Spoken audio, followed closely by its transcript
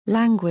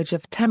Language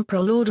of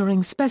Temporal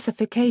Ordering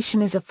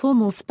Specification is a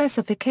formal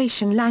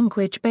specification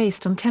language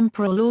based on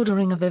temporal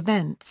ordering of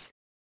events.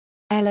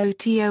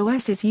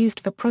 LOTOS is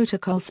used for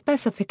protocol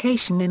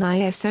specification in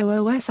ISO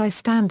OSI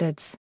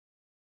standards.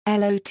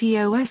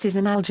 LOTOS is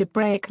an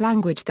algebraic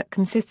language that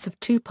consists of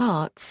two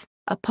parts,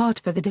 a part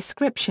for the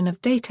description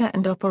of data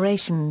and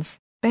operations,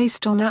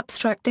 based on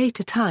abstract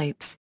data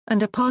types,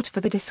 and a part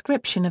for the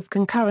description of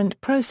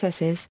concurrent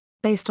processes,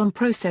 based on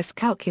process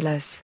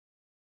calculus.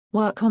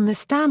 Work on the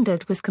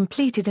standard was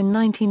completed in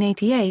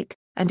 1988,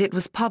 and it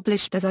was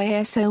published as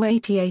ISO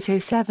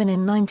 8807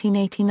 in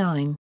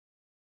 1989.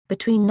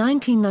 Between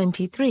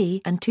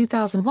 1993 and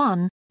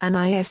 2001, an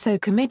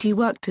ISO committee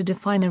worked to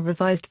define a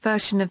revised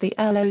version of the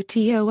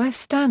LOTOS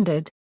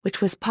standard, which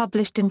was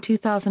published in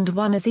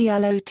 2001 as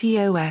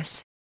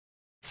ELOTOS.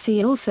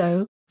 See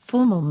also,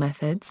 Formal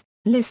Methods,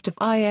 List of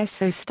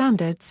ISO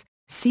Standards,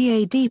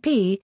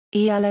 CADP,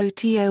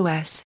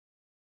 ELOTOS.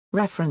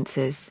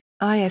 References: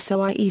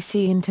 ISO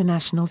IEC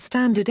International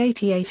Standard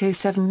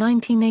 8807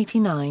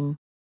 1989.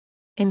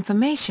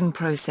 Information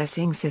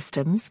Processing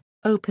Systems,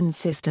 Open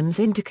Systems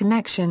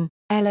Interconnection,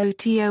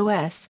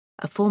 LOTOS,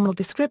 a formal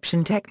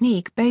description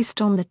technique based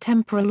on the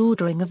temporal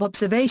ordering of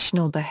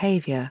observational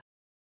behavior.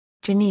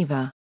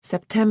 Geneva,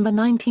 September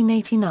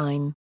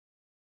 1989.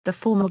 The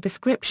Formal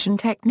Description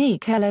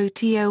Technique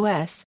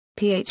LOTOS,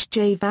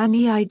 PHJ van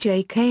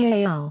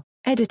Eijkal,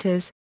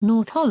 Editors,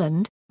 North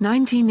Holland,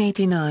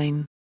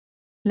 1989.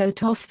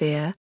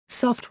 Lotosphere,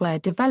 Software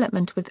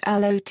Development with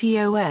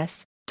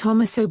LOTOS,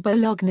 Tommaso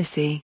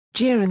Bolognici,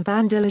 Jiran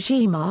van der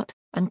Geemaert,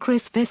 and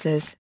Chris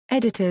Vissers,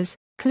 Editors,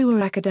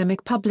 Kluwer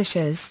Academic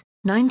Publishers,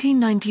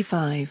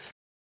 1995.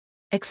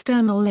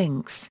 External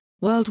links: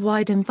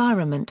 Worldwide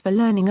Environment for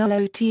Learning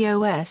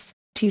LOTOS,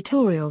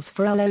 Tutorials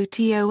for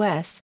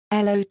LOTOS,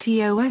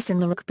 LOTOS in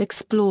the RUCB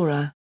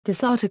Explorer.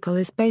 This article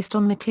is based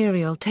on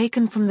material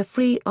taken from the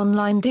free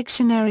online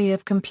Dictionary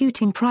of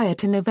Computing prior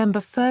to November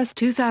 1,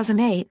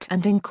 2008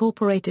 and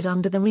incorporated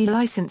under the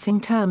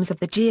relicensing terms of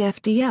the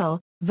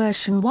GFDL,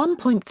 version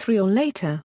 1.3 or later.